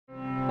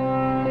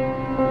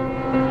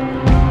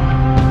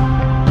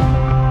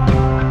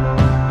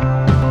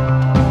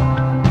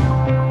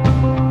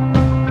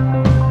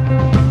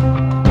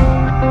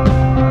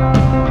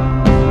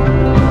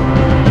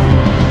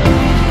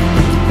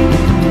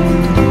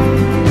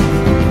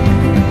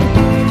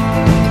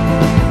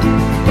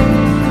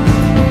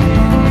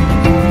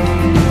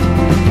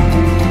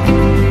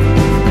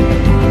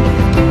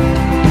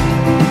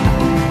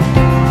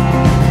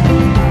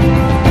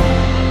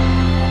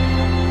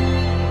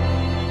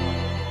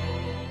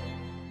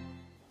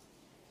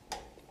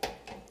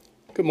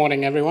Good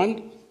morning,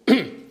 everyone.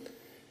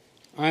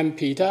 I'm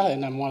Peter,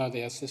 and I'm one of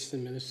the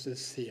assistant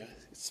ministers here.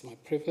 It's my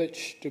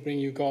privilege to bring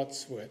you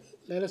God's word.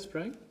 Let us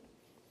pray.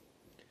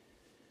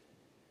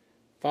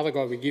 Father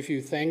God, we give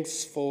you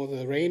thanks for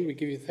the rain. We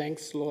give you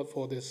thanks, Lord,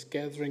 for this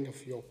gathering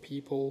of your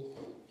people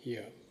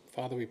here.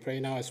 Father, we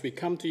pray now as we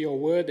come to your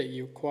word that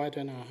you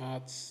quieten our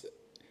hearts,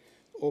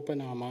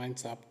 open our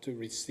minds up to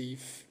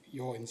receive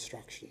your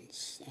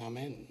instructions.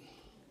 Amen.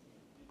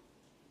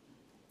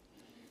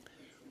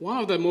 One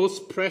of the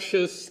most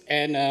precious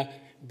and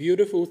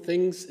beautiful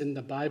things in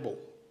the Bible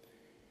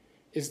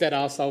is that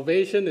our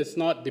salvation is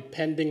not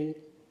depending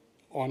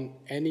on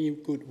any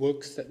good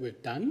works that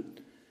we've done,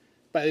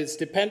 but it's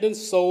dependent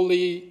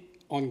solely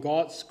on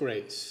God's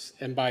grace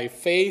and by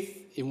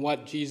faith in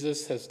what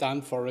Jesus has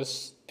done for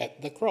us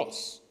at the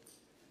cross.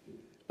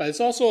 But it's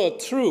also a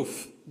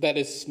truth that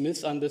is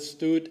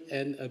misunderstood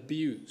and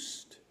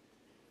abused.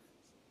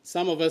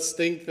 Some of us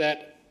think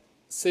that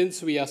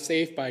since we are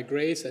saved by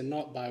grace and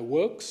not by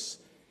works,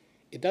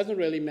 it doesn't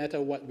really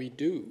matter what we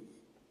do.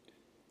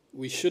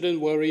 We shouldn't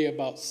worry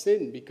about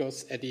sin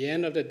because at the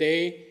end of the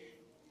day,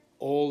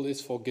 all is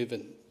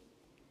forgiven.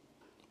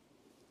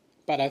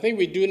 But I think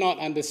we do not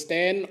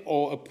understand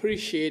or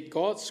appreciate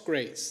God's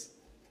grace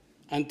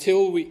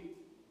until we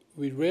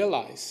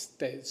realize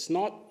that it's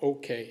not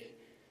okay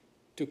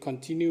to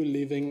continue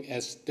living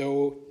as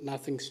though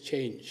nothing's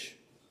changed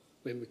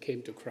when we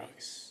came to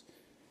Christ.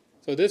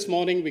 So this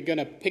morning we're going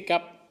to pick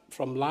up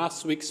from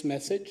last week's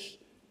message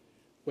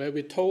where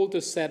we're told to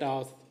set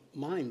our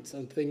minds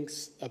on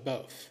things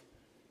above.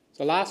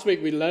 So last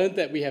week we learned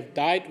that we have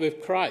died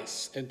with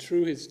Christ, and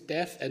through his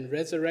death and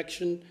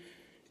resurrection,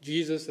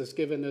 Jesus has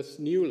given us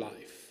new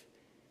life.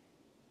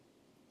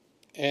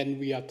 And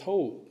we are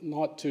told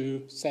not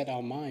to set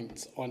our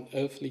minds on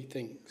earthly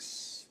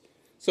things.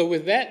 So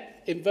with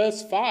that, in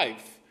verse 5,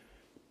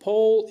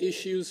 Paul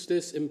issues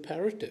this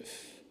imperative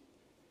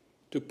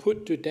to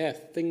put to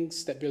death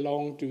things that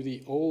belong to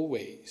the old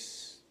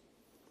ways.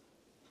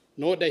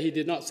 Note that he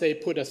did not say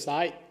put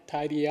aside,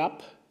 tidy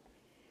up,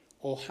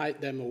 or hide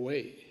them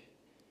away.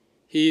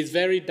 He is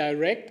very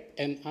direct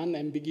and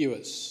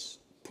unambiguous.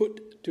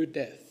 Put to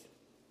death.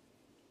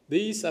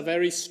 These are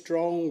very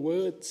strong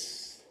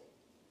words.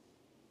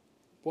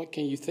 What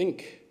can you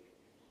think?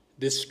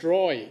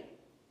 Destroy,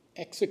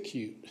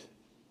 execute,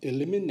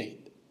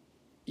 eliminate,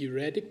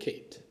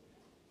 eradicate,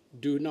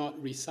 do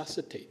not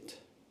resuscitate.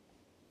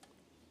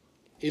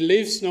 It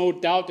leaves no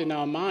doubt in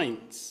our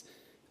minds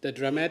the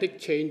dramatic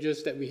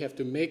changes that we have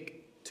to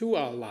make to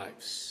our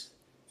lives.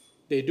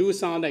 They do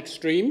sound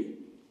extreme,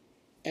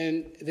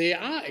 and they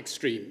are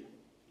extreme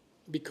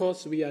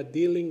because we are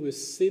dealing with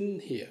sin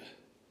here.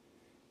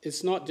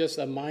 It's not just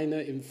a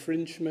minor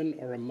infringement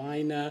or a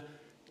minor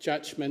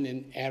judgment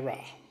in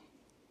error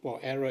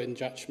or error in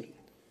judgment.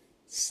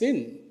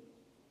 Sin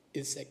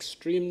is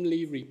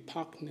extremely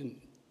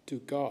repugnant to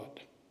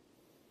God.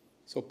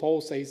 So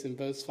Paul says in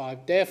verse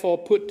 5, therefore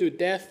put to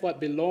death what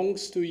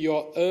belongs to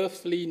your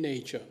earthly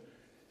nature: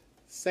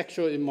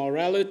 sexual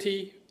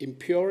immorality,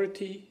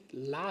 impurity,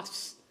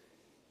 lust,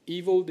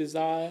 evil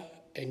desire,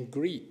 and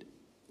greed,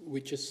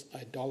 which is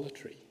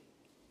idolatry.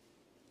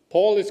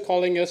 Paul is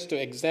calling us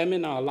to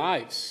examine our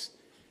lives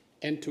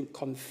and to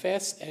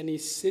confess any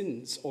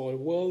sins or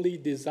worldly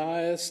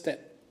desires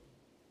that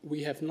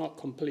we have not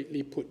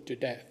completely put to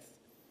death.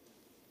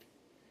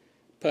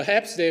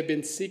 Perhaps they have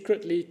been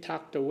secretly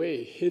tucked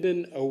away,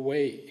 hidden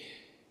away,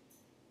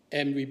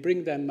 and we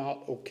bring them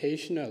out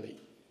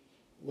occasionally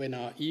when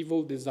our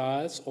evil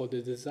desires or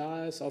the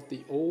desires of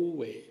the old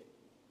way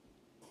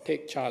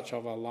take charge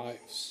of our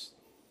lives.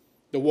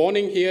 The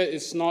warning here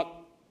is not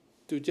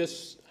to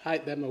just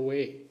hide them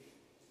away.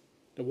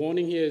 The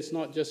warning here is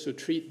not just to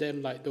treat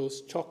them like those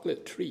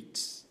chocolate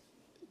treats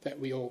that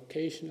we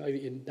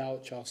occasionally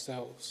indulge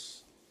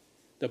ourselves.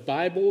 The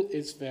Bible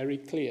is very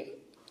clear.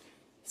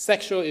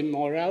 Sexual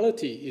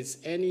immorality is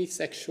any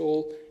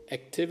sexual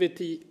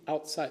activity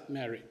outside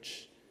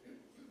marriage,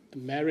 a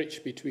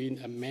marriage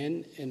between a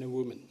man and a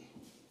woman.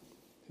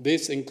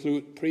 This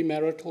includes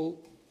premarital,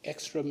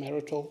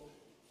 extramarital,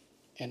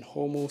 and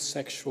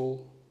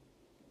homosexual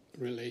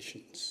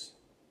relations.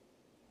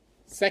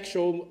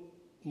 Sexual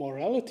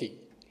morality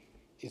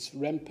is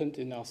rampant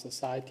in our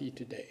society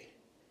today.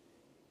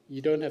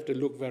 You don't have to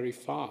look very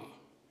far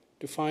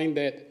to find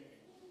that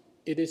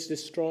it is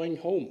destroying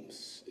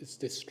homes. It's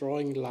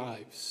destroying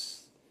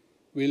lives.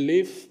 We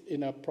live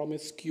in a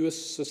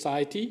promiscuous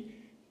society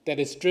that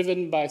is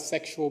driven by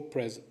sexual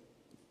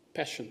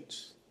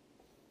passions.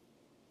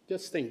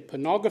 Just think,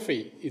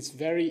 pornography is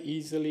very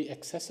easily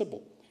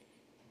accessible,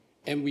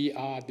 and we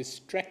are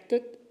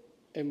distracted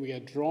and we are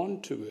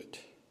drawn to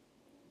it.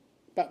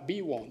 But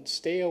be warned,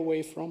 stay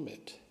away from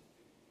it.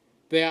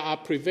 There are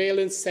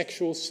prevalent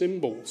sexual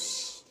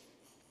symbols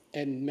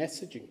and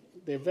messaging.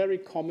 They're very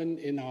common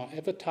in our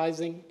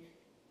advertising,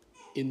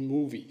 in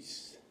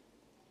movies.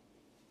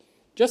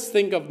 Just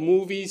think of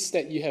movies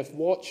that you have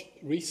watched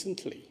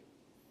recently.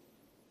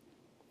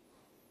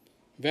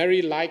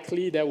 Very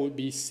likely there would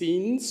be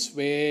scenes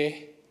where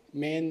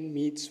man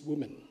meets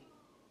woman.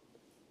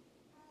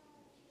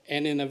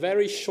 And in a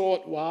very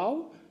short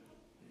while,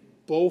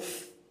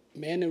 both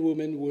men and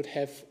women would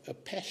have a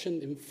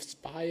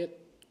passion-inspired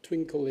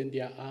twinkle in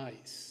their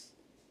eyes.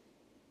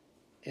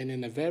 And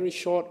in a very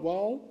short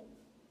while,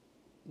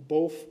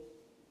 both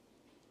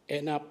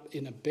end up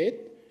in a bed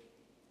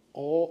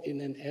or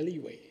in an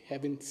alleyway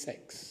having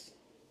sex.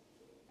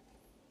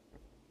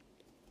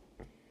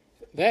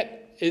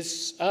 That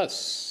is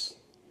us.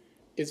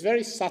 It's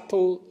very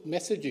subtle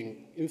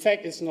messaging. In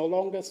fact, it's no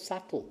longer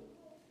subtle.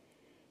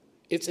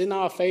 It's in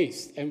our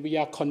face, and we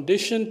are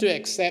conditioned to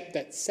accept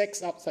that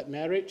sex outside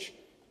marriage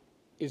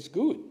is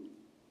good.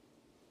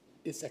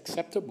 It's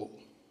acceptable.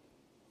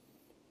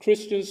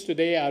 Christians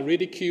today are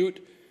ridiculed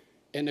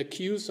and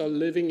accused of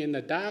living in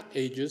the dark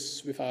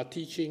ages with our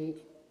teaching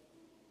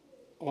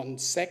on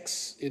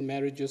sex in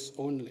marriages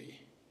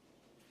only.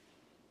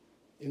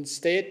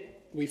 Instead,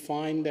 we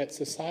find that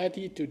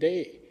society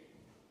today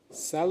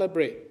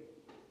celebrates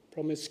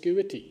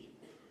promiscuity.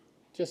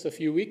 Just a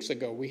few weeks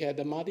ago, we had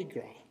the Mardi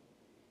Gras.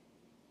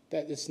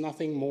 That is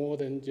nothing more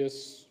than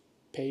just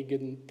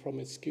pagan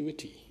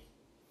promiscuity.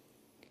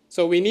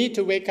 So we need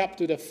to wake up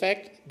to the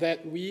fact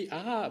that we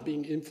are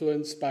being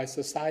influenced by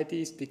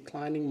society's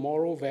declining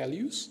moral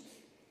values,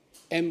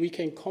 and we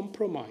can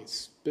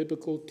compromise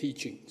biblical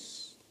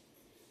teachings.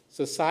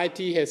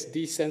 Society has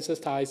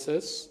desensitized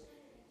us,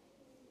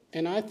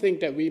 and I think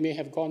that we may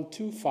have gone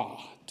too far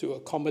to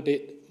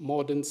accommodate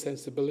modern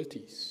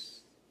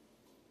sensibilities.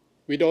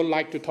 We don't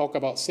like to talk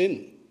about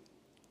sin.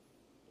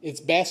 It's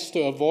best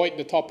to avoid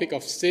the topic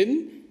of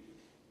sin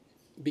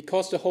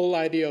because the whole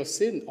idea of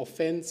sin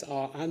offends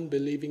our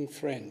unbelieving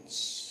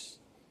friends.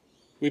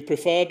 We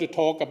prefer to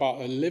talk about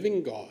a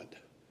living God.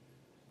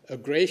 A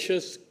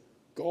gracious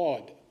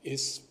God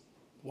is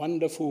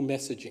wonderful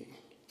messaging.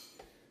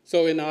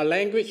 So in our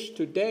language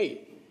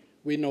today,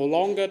 we no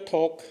longer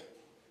talk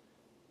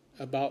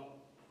about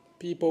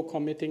people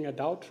committing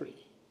adultery.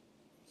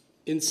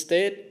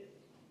 Instead,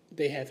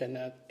 they have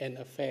an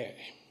affair.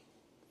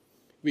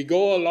 We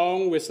go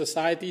along with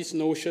society's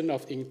notion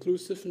of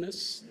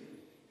inclusiveness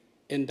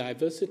and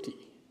diversity,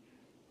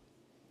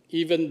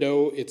 even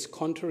though it's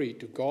contrary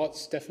to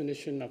God's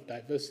definition of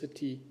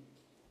diversity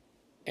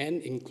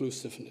and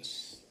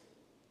inclusiveness.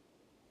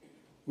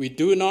 We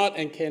do not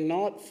and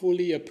cannot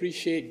fully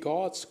appreciate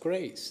God's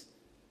grace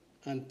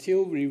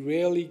until we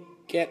really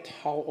get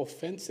how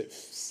offensive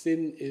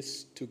sin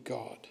is to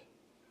God.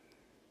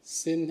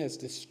 Sin has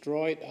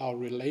destroyed our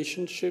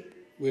relationship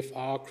with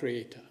our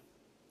Creator.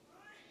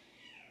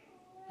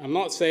 I'm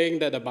not saying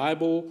that the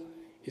Bible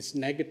is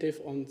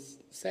negative on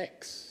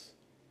sex.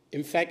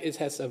 In fact, it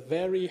has a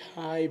very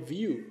high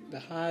view, the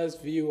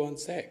highest view on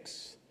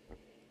sex.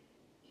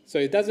 So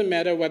it doesn't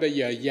matter whether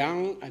you're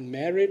young,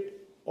 unmarried,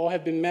 or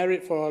have been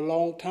married for a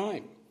long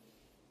time.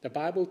 The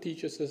Bible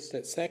teaches us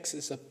that sex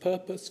is a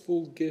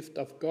purposeful gift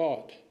of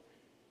God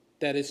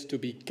that is to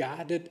be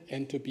guarded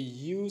and to be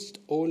used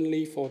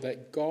only for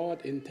that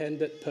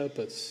God-intended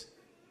purpose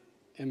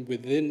and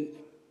within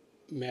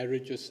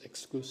marriages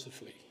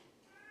exclusively.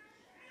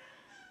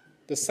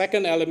 The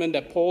second element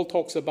that Paul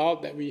talks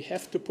about that we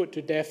have to put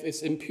to death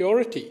is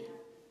impurity.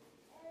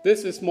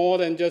 This is more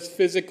than just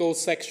physical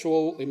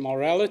sexual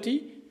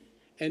immorality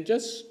and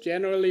just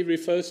generally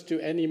refers to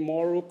any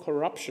moral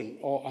corruption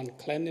or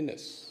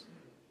uncleanliness.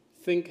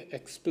 Think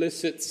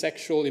explicit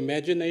sexual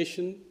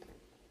imagination,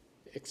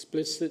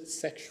 explicit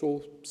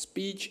sexual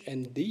speech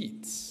and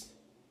deeds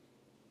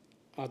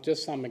are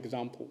just some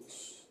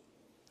examples.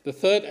 The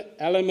third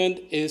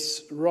element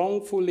is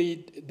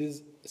wrongfully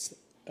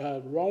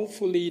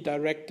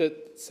directed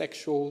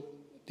sexual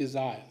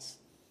desires.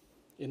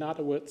 In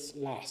other words,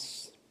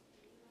 lust.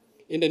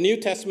 In the New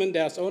Testament,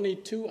 there's only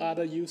two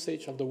other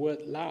usage of the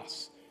word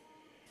lust.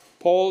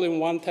 Paul in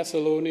 1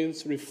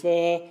 Thessalonians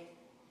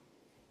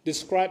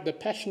describe the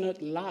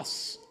passionate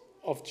lust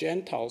of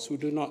Gentiles who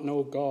do not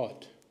know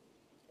God.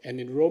 And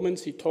in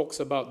Romans, he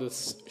talks about the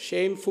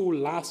shameful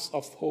lust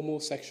of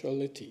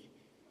homosexuality.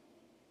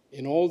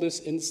 In all these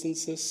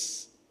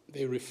instances,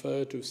 they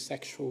refer to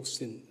sexual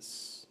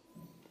sins.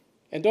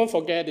 And don't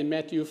forget, in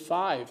Matthew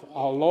 5,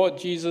 our Lord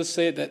Jesus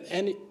said that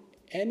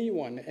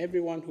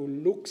everyone who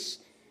looks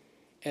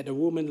at a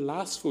woman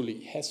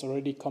lustfully has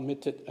already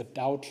committed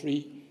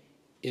adultery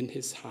in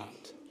his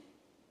heart.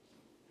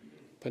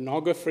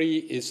 Pornography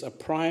is a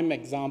prime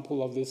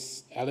example of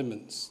these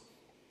elements.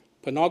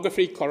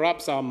 Pornography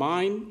corrupts our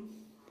mind.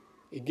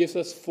 It gives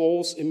us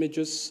false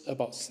images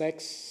about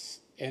sex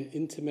and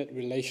intimate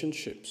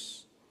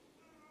relationships.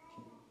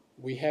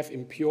 We have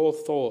impure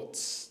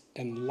thoughts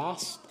and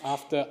lust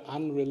after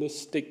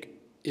unrealistic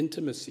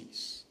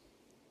intimacies.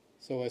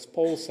 So as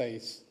Paul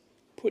says,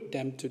 put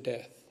them to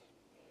death.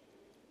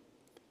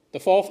 The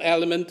fourth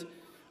element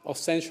of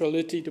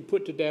sensuality to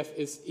put to death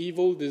is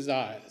evil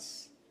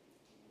desires.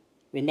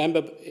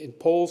 Remember in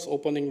Paul's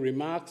opening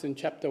remarks in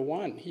chapter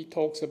 1, he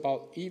talks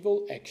about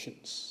evil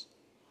actions.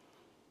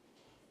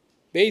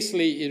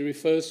 Basically, it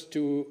refers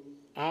to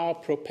our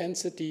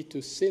propensity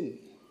to sin,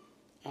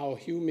 our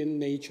human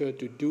nature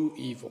to do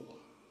evil.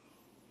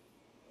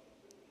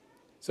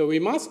 So we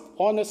must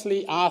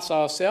honestly ask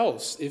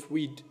ourselves if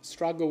we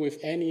struggle with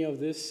any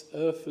of these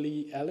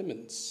earthly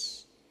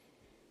elements.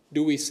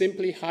 Do we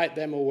simply hide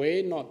them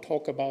away, not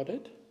talk about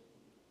it?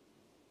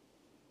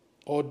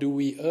 Or do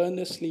we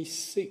earnestly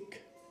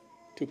seek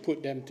to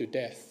put them to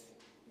death?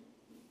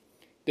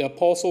 The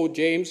Apostle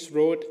James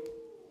wrote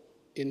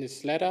in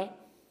his letter,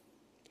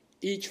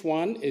 each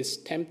one is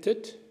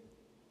tempted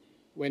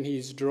when he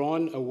is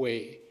drawn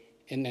away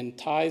and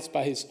enticed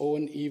by his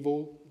own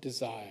evil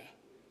desire.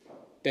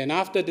 Then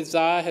after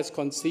desire has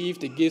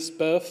conceived, it gives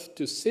birth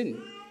to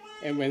sin.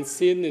 And when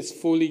sin is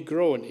fully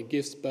grown, it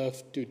gives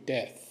birth to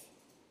death.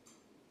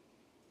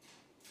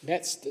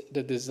 That's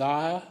the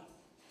desire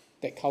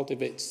that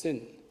cultivates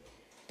sin.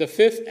 The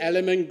fifth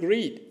element,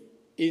 greed,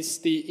 is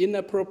the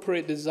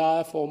inappropriate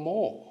desire for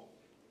more.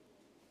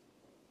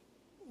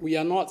 We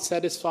are not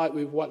satisfied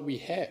with what we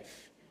have.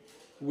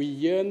 We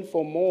yearn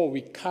for more.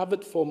 We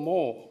covet for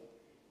more.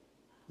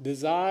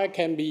 Desire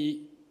can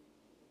be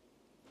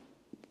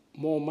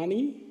more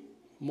money,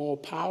 more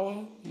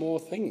power, more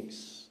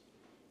things.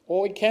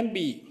 Or it can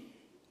be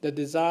the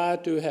desire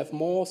to have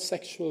more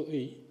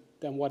sexually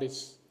than what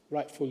is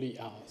rightfully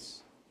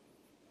ours.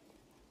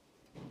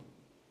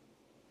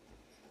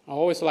 I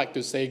always like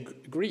to say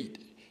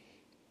greed.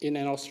 In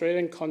an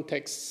Australian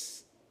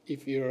context,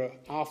 if you're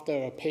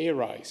after a pay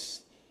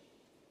rise,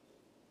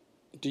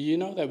 do you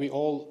know that we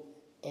all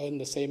earn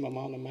the same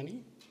amount of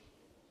money?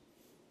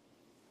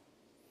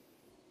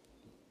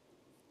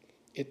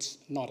 It's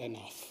not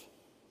enough.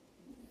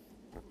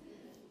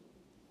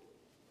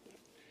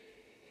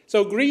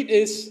 So greed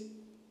is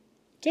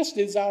just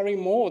desiring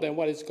more than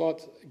what is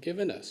God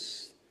given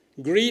us.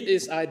 Greed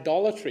is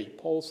idolatry,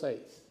 Paul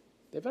says.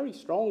 They're very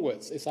strong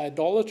words. It's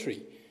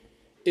idolatry.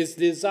 It's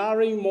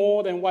desiring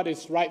more than what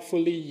is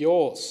rightfully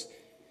yours.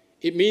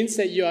 It means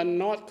that you are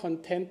not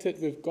contented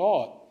with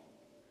God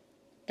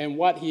and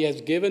what he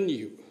has given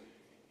you.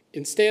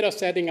 Instead of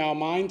setting our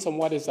minds on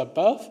what is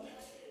above,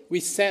 we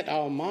set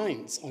our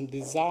minds on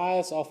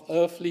desires of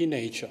earthly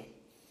nature.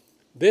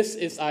 This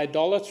is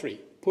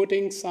idolatry,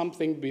 putting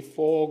something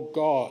before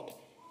God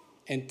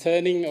and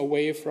turning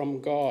away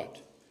from God.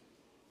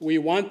 We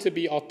want to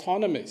be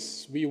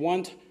autonomous. We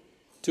want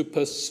to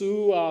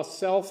pursue our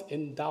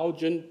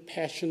self-indulgent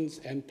passions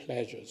and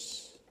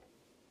pleasures.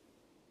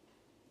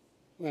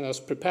 When I was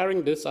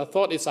preparing this, I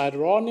thought it's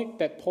ironic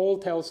that Paul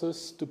tells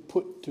us to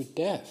put to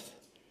death,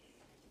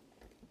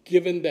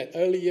 given that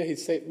earlier he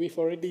said we've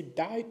already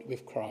died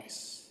with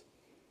Christ.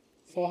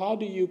 So how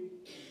do you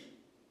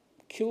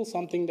kill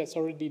something that's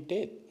already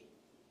dead?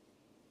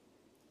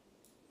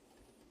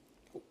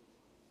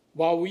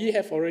 While we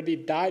have already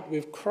died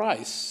with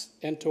Christ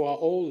and to our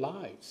old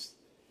lives,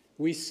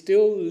 we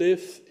still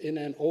live in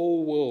an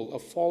old world, a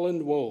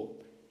fallen world,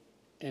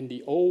 and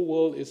the old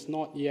world is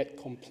not yet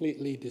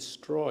completely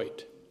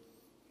destroyed.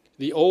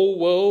 The old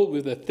world,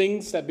 with the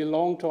things that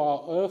belong to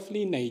our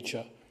earthly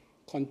nature,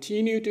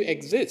 continue to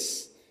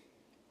exist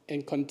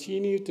and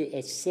continue to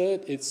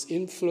assert its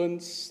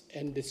influence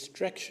and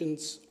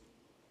distractions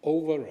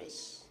over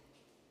us.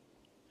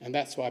 And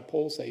that's why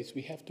Paul says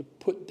we have to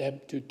put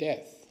them to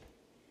death.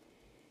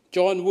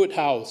 John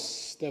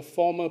Woodhouse, the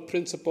former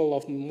principal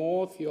of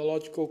Moore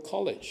Theological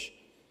College,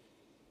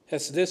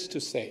 has this to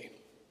say.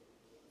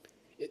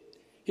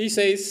 He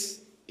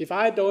says, if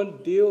I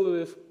don't deal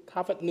with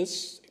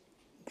covetousness,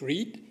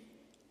 greed,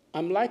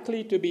 I'm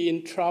likely to be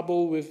in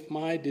trouble with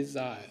my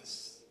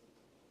desires.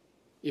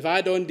 If I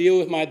don't deal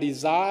with my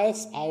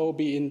desires, I will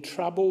be in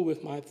trouble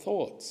with my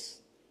thoughts.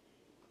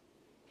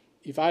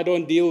 If I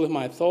don't deal with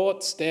my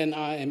thoughts, then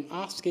I am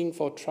asking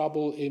for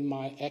trouble in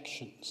my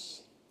actions.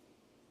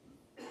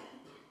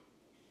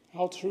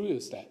 How true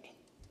is that?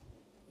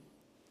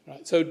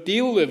 Right, so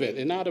deal with it.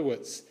 In other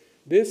words,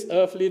 these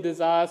earthly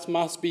desires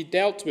must be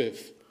dealt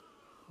with,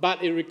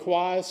 but it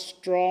requires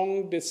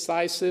strong,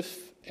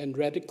 decisive, and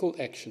radical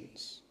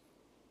actions.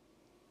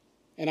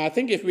 And I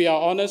think if we are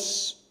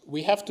honest,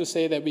 we have to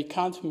say that we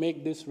can't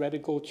make these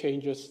radical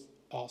changes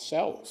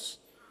ourselves.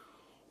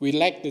 We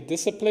lack the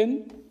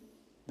discipline,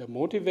 the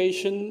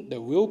motivation,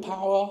 the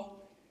willpower,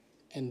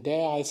 and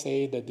dare I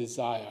say, the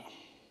desire.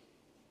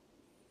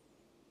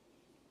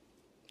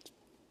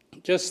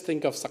 Just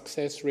think of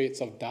success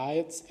rates of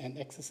diets and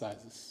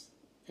exercises,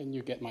 and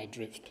you get my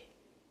drift.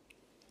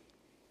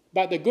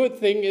 But the good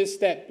thing is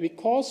that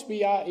because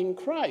we are in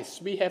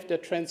Christ, we have the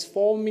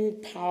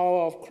transforming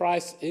power of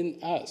Christ in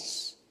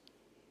us.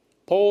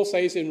 Paul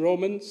says in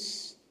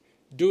Romans,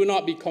 do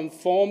not be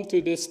conformed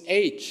to this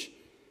age,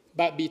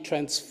 but be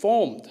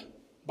transformed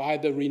by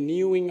the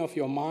renewing of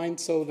your mind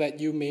so that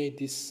you may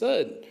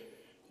discern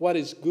what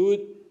is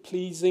good,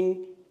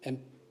 pleasing, and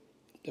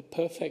the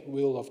perfect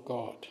will of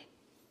God.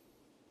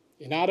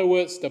 In other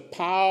words, the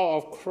power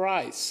of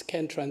Christ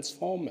can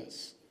transform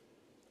us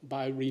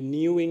by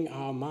renewing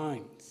our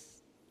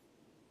minds.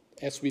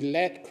 As we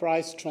let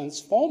Christ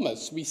transform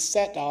us, we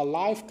set our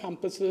life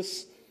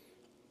compasses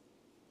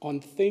on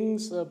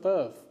things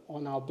above,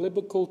 on our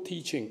biblical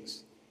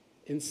teachings,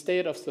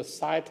 instead of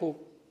societal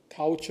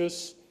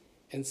cultures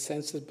and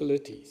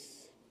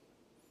sensibilities.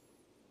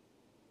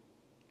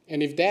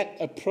 And if that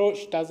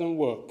approach doesn't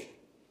work,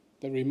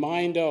 the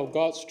reminder of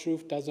God's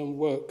truth doesn't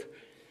work,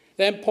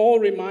 then Paul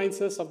reminds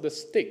us of the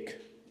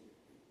stick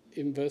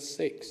in verse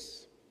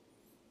 6.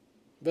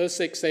 Verse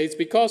 6 says,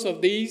 because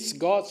of these,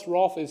 God's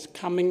wrath is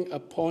coming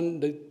upon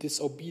the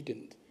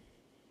disobedient.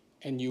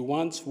 And you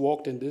once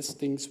walked in these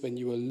things when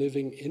you were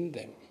living in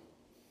them.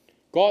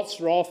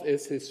 God's wrath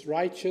is his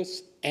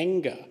righteous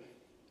anger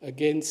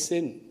against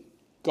sin.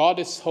 God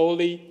is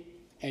holy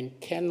and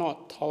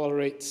cannot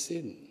tolerate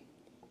sin.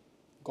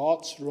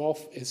 God's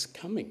wrath is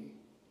coming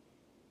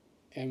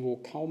and will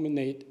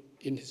culminate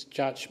in his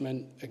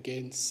judgment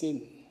against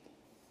sin.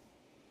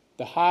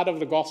 The heart of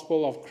the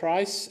gospel of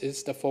Christ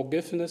is the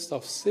forgiveness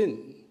of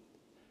sin.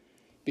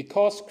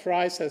 Because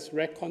Christ has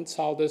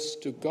reconciled us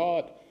to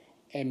God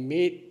and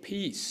made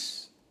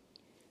peace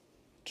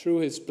through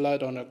his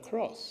blood on a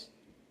cross,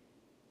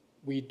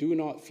 we do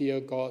not fear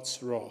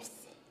God's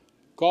wrath.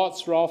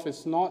 God's wrath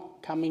is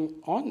not coming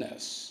on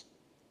us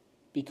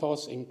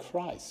because in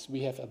Christ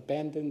we have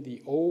abandoned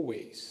the old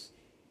ways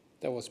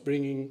that was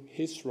bringing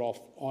his wrath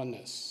on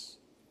us.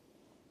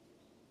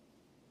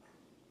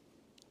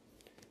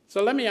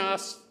 So let me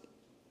ask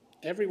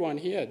everyone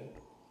here,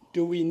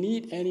 do we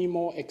need any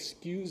more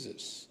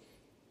excuses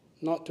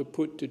not to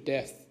put to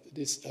death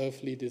these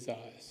earthly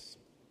desires?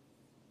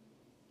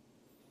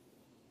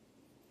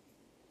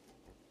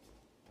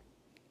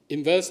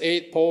 In verse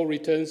 8, Paul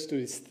returns to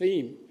his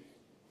theme,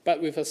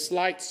 but with a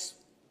slight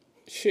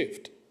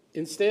shift.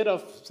 Instead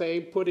of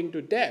saying putting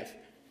to death,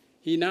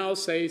 he now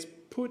says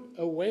put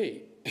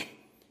away.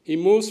 He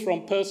moves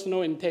from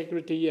personal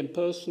integrity and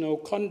personal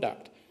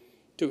conduct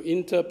to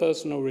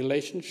interpersonal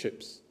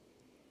relationships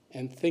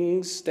and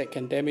things that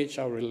can damage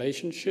our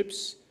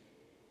relationships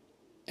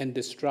and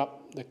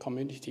disrupt the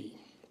community.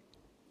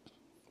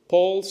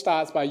 Paul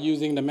starts by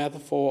using the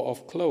metaphor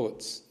of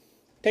clothes.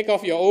 Take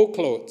off your old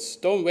clothes.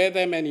 Don't wear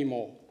them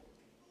anymore.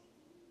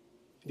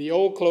 The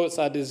old clothes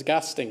are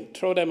disgusting.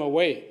 Throw them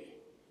away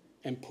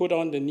and put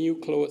on the new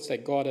clothes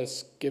that God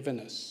has given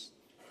us.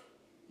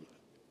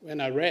 When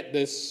I read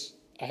this,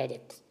 I had a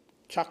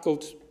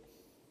chuckle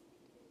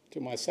to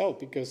myself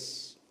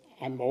because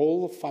I'm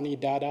old, funny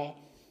dada.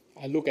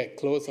 I look at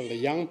clothes of the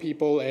young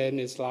people and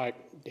it's like,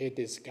 they're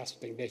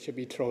disgusting. They should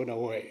be thrown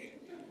away.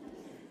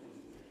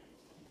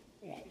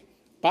 Right.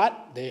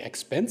 But they're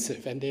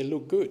expensive and they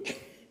look good.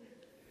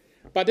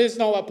 But this is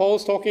not what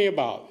Paul's talking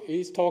about.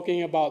 He's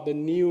talking about the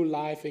new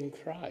life in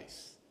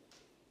Christ.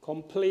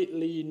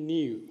 Completely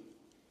new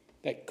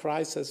that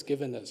Christ has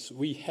given us.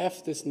 We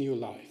have this new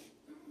life.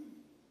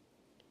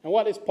 And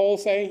what is Paul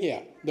saying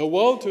here? The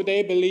world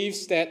today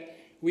believes that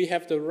we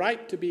have the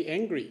right to be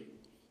angry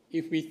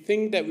if we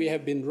think that we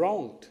have been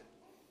wronged.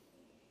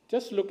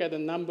 Just look at the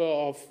number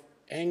of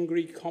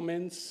angry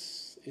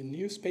comments in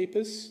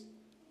newspapers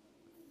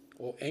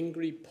or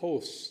angry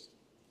posts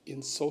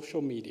in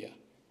social media.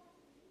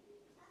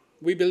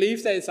 We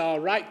believe that it's our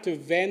right to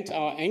vent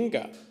our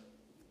anger,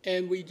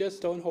 and we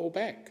just don't hold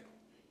back.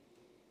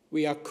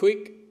 We are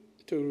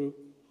quick to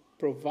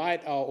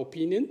provide our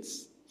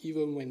opinions,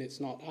 even when it's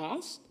not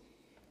asked,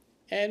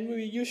 and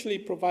we usually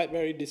provide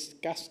very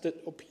disgusted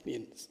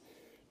opinions.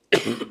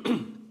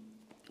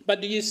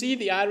 But do you see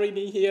the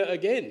irony here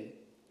again?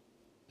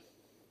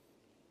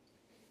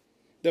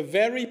 The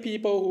very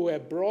people who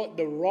have brought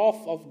the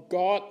wrath of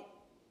God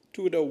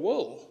to the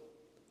world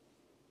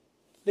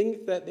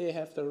think that they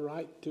have the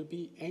right to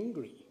be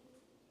angry.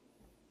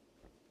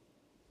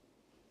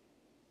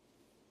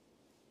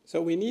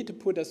 So we need to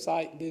put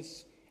aside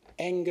these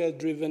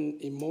anger-driven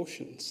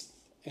emotions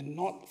and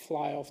not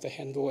fly off the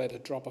handle at a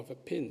drop of a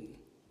pin.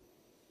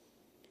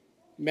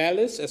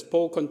 Malice, as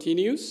Paul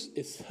continues,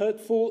 is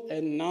hurtful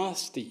and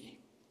nasty.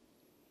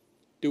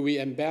 Do we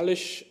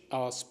embellish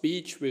our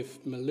speech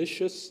with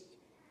malicious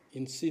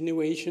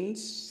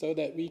insinuations so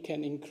that we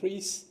can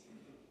increase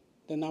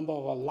the number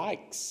of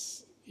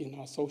likes in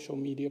our social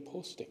media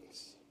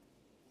postings?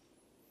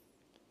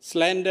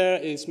 Slander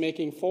is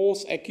making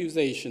false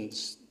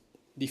accusations,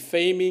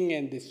 defaming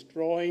and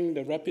destroying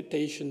the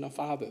reputation of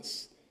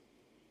others.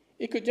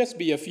 It could just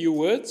be a few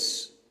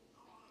words,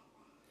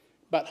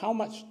 but how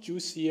much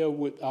juicier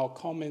would our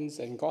comments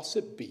and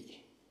gossip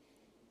be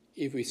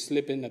if we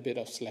slip in a bit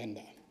of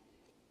slander?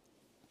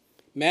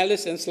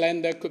 Malice and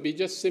slander could be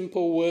just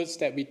simple words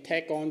that we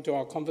tack on to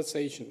our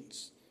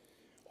conversations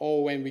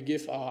or when we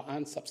give our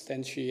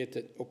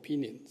unsubstantiated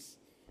opinions.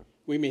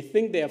 We may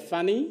think they're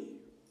funny,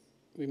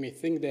 we may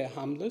think they're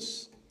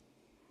harmless,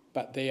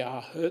 but they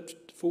are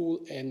hurtful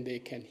and they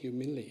can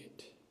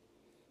humiliate.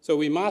 So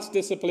we must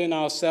discipline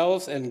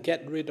ourselves and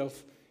get rid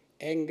of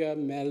anger,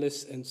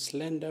 malice, and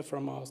slander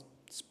from our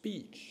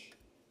speech.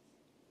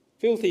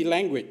 Filthy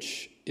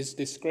language is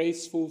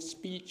disgraceful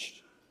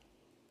speech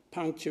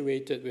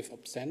punctuated with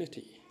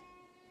obscenity.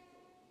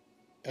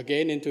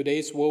 Again, in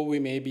today's world, we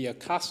may be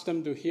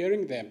accustomed to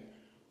hearing them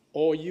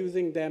or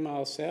using them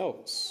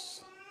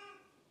ourselves.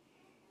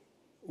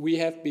 We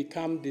have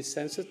become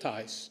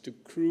desensitized to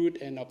crude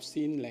and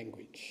obscene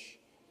language,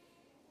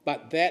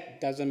 but that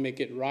doesn't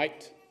make it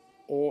right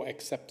or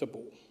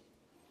acceptable.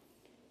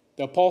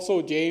 The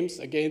Apostle James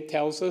again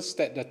tells us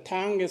that the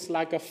tongue is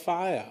like a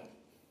fire.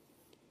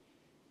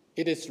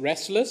 It is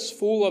restless,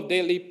 full of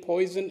deadly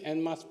poison,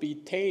 and must be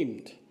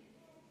tamed.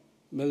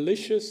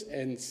 Malicious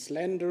and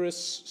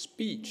slanderous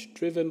speech,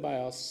 driven by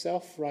our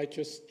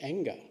self-righteous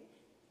anger,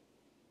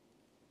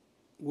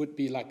 would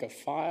be like a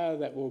fire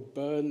that will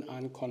burn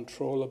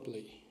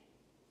uncontrollably.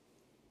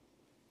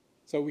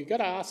 So we got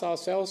to ask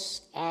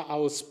ourselves, are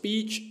our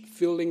speech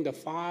fueling the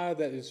fire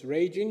that is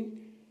raging,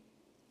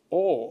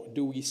 or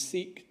do we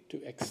seek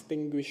to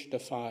extinguish the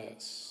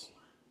fires?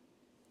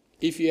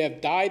 If you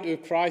have died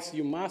with Christ,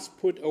 you must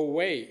put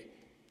away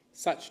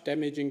such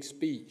damaging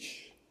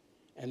speech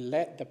and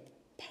let the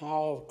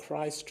power of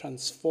Christ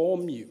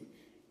transform you,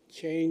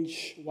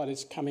 change what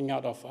is coming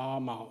out of our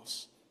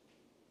mouths.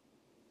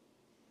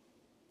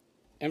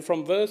 And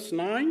from verse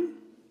 9,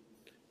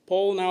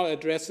 Paul now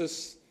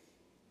addresses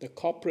the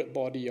corporate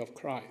body of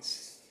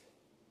Christ.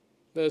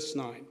 Verse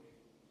 9,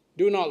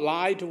 do not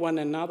lie to one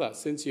another,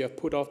 since you have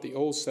put off the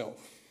old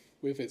self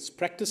with its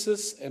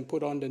practices and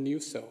put on the new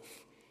self.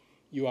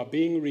 You are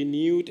being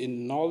renewed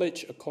in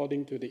knowledge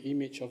according to the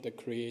image of the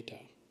Creator.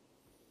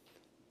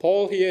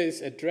 Paul here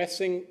is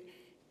addressing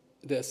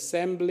the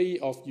assembly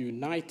of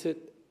united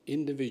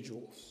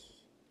individuals.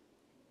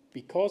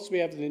 Because we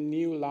have the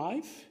new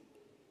life,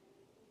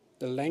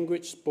 the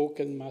language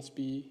spoken must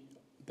be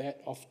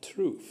that of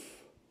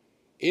truth.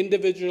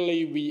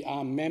 Individually, we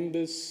are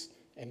members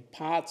and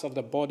parts of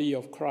the body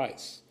of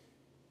Christ.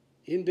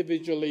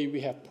 Individually,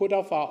 we have put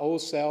off our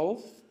old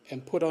self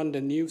and put on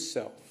the new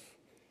self.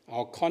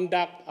 Our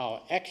conduct,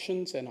 our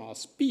actions, and our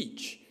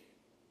speech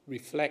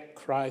reflect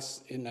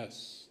Christ in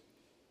us.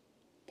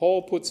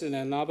 Paul puts it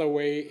another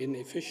way in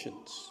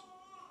Ephesians.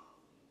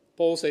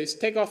 Paul says,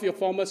 take off your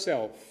former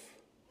self,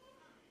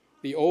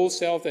 the old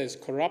self that is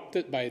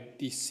corrupted by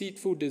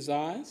deceitful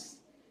desires,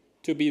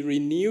 to be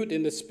renewed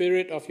in the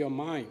spirit of your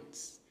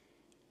minds,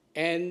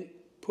 and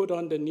put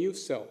on the new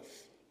self,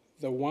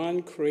 the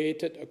one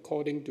created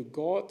according to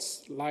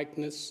God's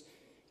likeness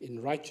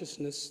in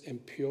righteousness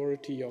and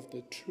purity of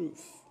the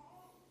truth.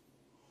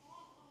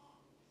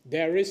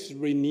 There is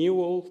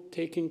renewal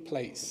taking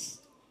place.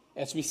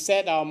 As we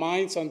set our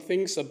minds on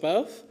things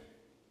above,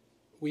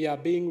 we are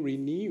being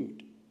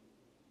renewed.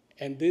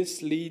 And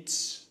this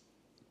leads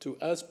to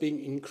us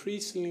being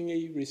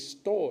increasingly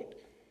restored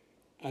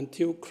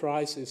until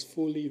Christ is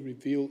fully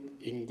revealed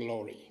in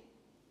glory.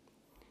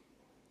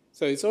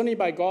 So it's only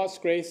by God's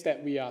grace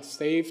that we are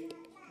saved,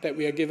 that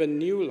we are given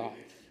new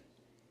life.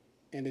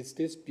 And it's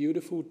this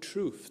beautiful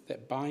truth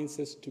that binds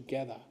us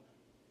together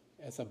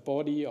as a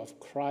body of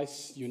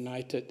Christ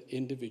united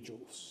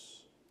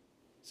individuals.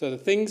 So the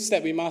things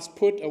that we must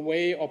put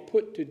away or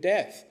put to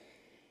death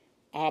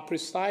are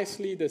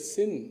precisely the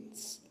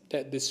sins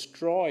that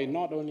destroy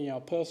not only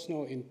our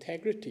personal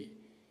integrity,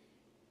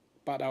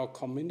 but our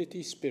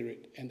community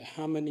spirit and the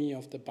harmony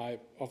of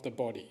the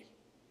body.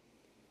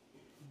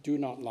 Do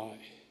not lie.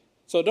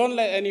 So don't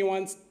let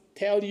anyone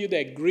tell you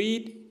that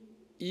greed,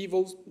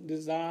 evil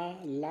desire,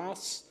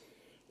 lust,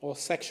 or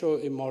sexual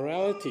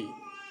immorality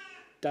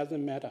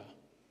doesn't matter.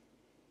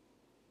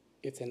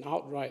 It's an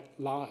outright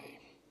lie.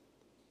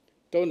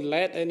 Don't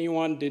let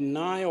anyone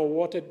deny or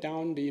water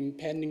down the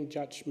impending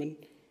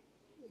judgment,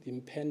 the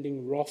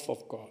impending wrath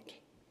of God.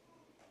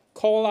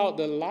 Call out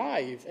the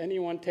lie if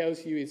anyone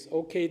tells you it's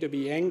okay to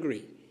be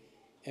angry,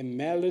 and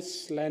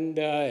malice,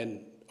 slander,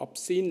 and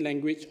obscene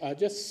language are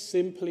just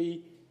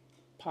simply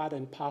part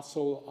and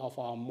parcel of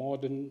our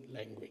modern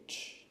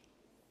language.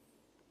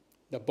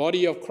 The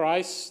body of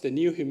Christ, the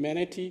new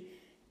humanity,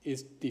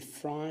 is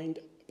defined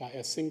by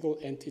a single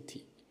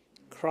entity,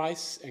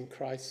 Christ and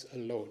Christ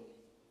alone.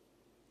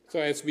 So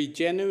as we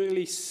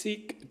genuinely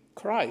seek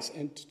Christ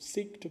and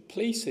seek to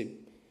please him,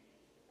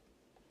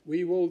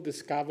 we will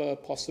discover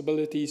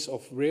possibilities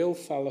of real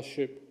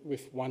fellowship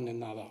with one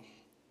another.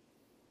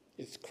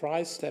 It's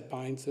Christ that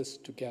binds us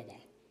together.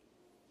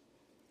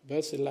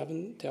 Verse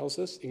 11 tells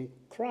us, in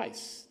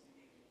Christ,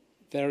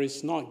 there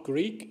is not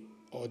Greek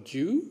or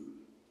Jew,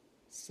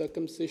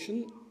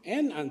 circumcision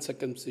and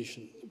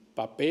uncircumcision,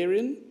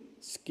 barbarian,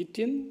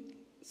 Scythian,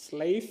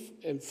 slave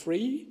and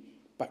free,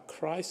 but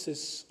Christ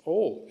is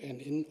all and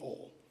in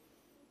all.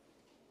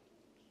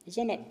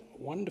 Isn't that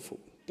wonderful?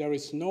 There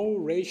is no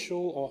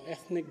racial or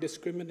ethnic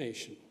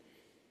discrimination.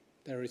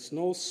 There is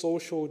no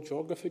social,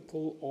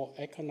 geographical, or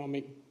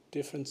economic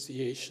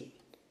differentiation.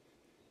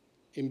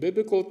 In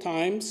biblical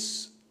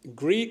times,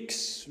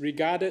 Greeks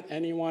regarded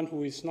anyone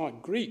who is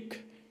not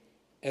Greek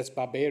as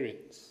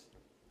barbarians.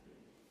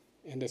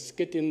 And the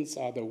Scythians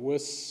are the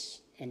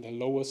worst and the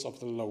lowest of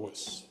the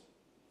lowest.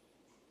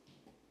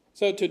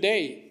 So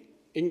today,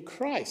 in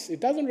Christ, it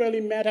doesn't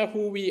really matter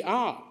who we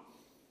are.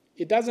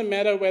 It doesn't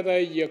matter whether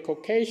you're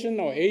Caucasian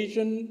or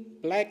Asian,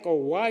 black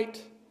or white.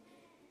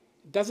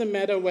 It doesn't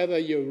matter whether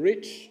you're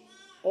rich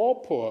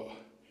or poor.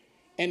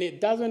 And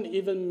it doesn't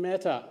even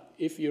matter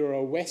if you're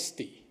a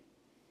Westie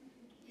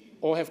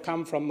or have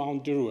come from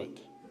Mount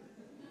Druitt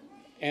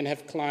and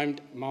have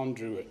climbed Mount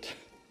Druitt.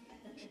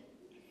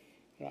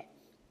 Right.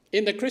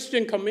 In the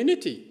Christian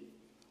community,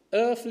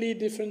 earthly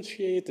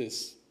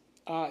differentiators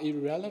are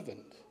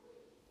irrelevant.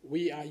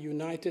 We are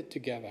united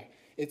together.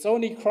 It's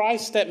only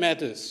Christ that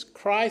matters.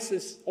 Christ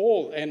is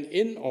all and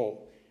in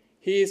all.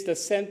 He is the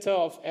center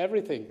of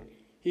everything.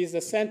 He is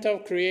the center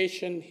of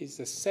creation. He's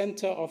the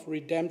center of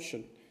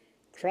redemption.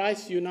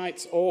 Christ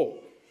unites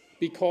all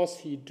because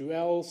he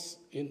dwells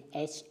in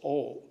us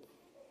all.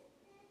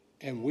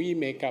 And we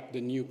make up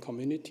the new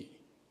community.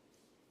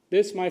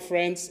 This, my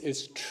friends,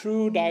 is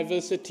true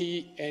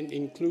diversity and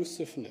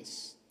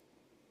inclusiveness.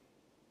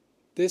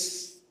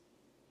 This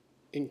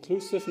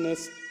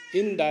inclusiveness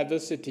in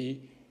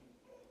diversity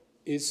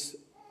is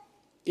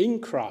in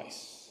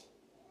Christ,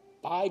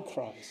 by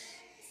Christ,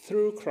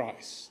 through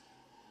Christ,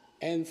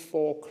 and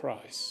for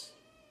Christ.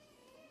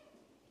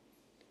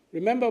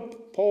 Remember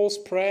Paul's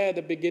prayer at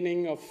the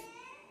beginning of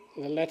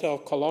the letter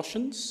of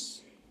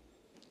Colossians?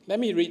 Let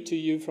me read to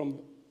you from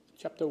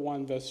chapter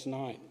 1, verse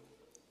 9.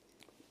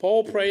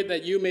 Paul prayed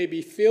that you may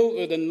be filled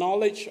with the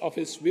knowledge of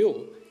his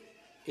will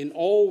in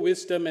all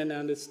wisdom and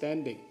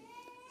understanding,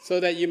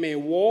 so that you may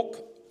walk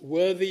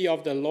worthy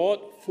of the Lord,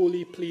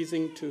 fully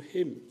pleasing to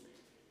him,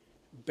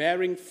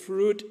 bearing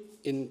fruit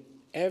in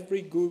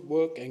every good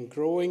work and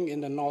growing in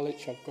the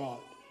knowledge of God.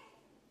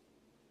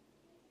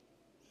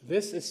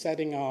 This is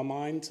setting our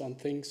minds on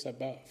things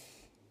above.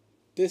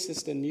 This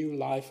is the new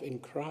life in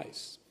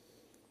Christ.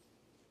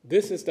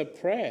 This is the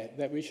prayer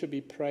that we should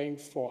be praying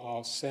for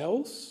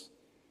ourselves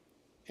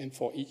and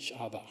for each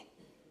other.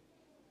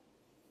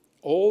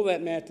 All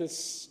that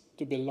matters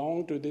to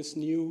belong to this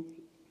new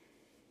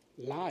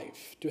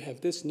life, to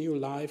have this new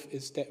life,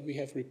 is that we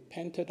have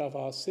repented of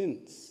our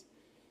sins.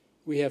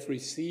 We have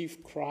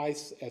received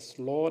Christ as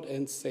Lord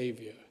and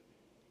Savior.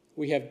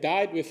 We have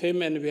died with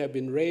him and we have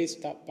been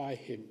raised up by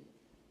him.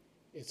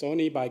 It's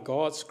only by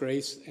God's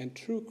grace and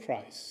through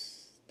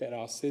Christ that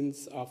our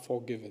sins are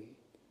forgiven.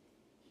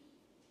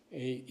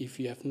 If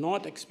you have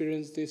not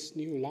experienced this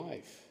new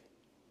life,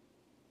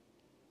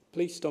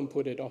 please don't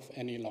put it off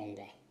any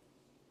longer.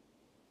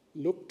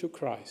 Look to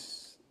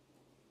Christ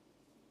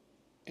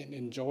and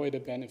enjoy the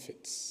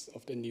benefits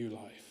of the new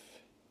life.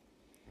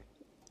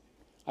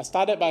 I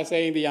started by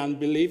saying the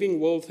unbelieving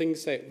world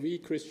thinks that we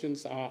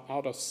Christians are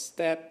out of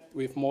step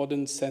with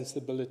modern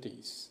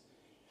sensibilities.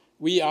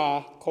 We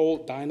are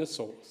called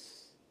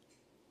dinosaurs.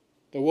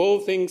 The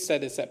world thinks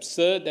that it's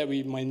absurd that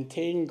we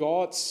maintain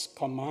God's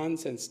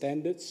commands and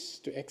standards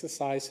to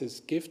exercise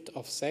his gift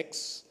of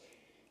sex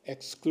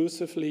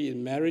exclusively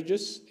in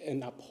marriages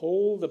and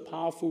uphold the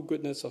powerful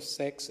goodness of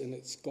sex in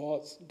its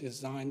God's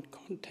designed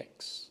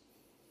context.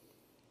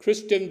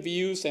 Christian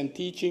views and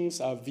teachings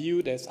are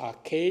viewed as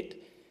archaic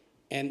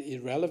and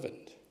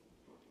irrelevant.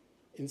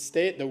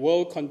 Instead, the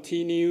world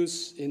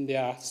continues in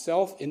their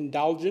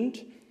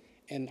self-indulgent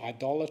and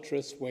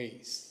idolatrous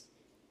ways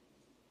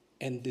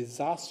and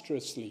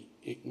disastrously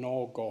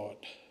ignore God.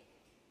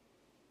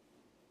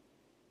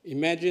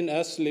 Imagine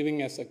us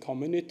living as a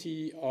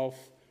community of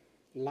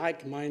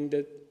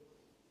like-minded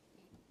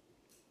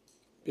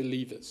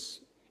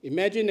believers.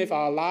 Imagine if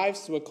our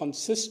lives were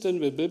consistent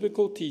with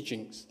biblical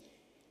teachings.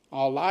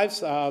 Our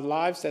lives are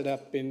lives that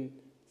have been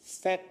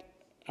set,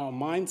 our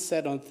minds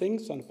set on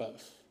things on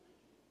above,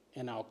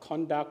 and our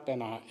conduct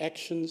and our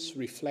actions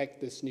reflect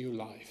this new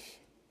life.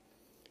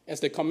 As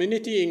the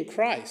community in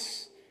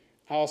Christ,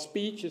 our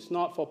speech is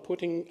not for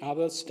putting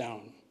others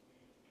down,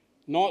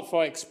 not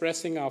for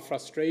expressing our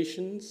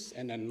frustrations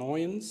and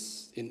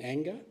annoyance in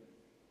anger,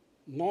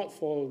 not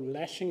for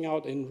lashing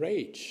out in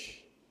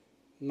rage,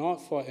 not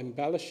for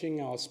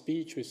embellishing our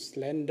speech with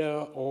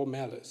slander or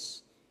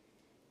malice,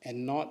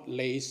 and not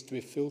laced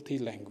with filthy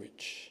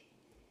language.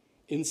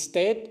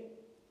 Instead,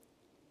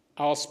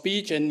 our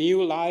speech and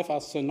new life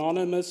are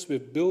synonymous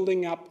with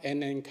building up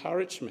and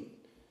encouragement,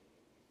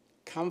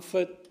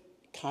 comfort,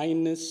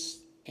 kindness,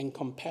 and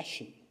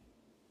compassion.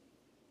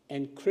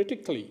 And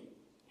critically,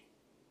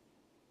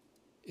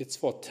 it's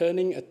for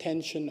turning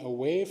attention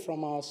away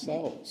from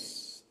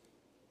ourselves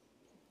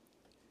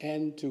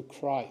and to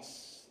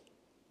Christ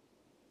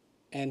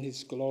and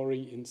his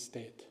glory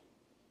instead.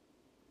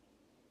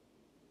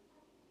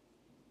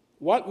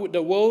 What would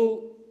the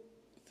world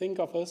think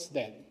of us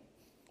then?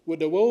 Would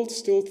the world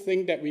still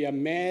think that we are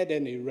mad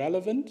and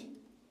irrelevant?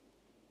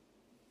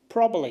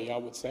 Probably, I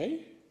would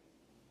say.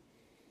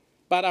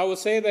 But I would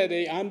say that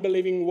the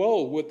unbelieving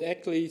world would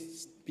actually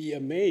be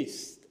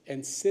amazed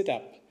and sit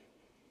up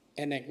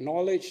and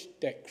acknowledge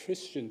that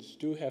Christians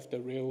do have the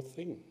real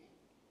thing,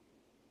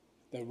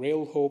 the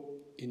real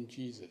hope in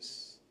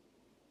Jesus.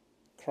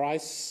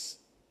 Christ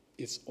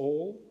is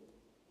all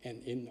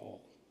and in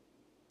all.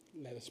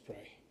 Let us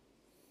pray.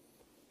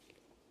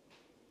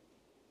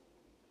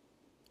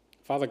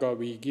 Father God,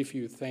 we give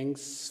you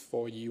thanks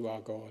for you are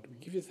God. We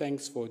give you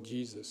thanks for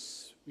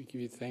Jesus. We give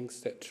you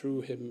thanks that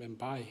through him and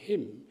by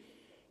him,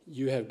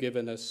 you have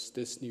given us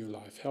this new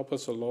life. Help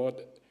us, O Lord,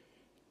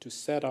 to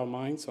set our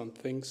minds on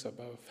things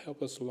above.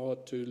 Help us,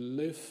 Lord, to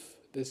live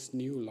this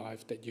new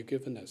life that you've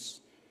given us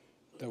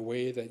the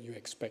way that you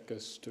expect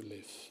us to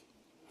live.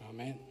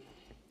 Amen.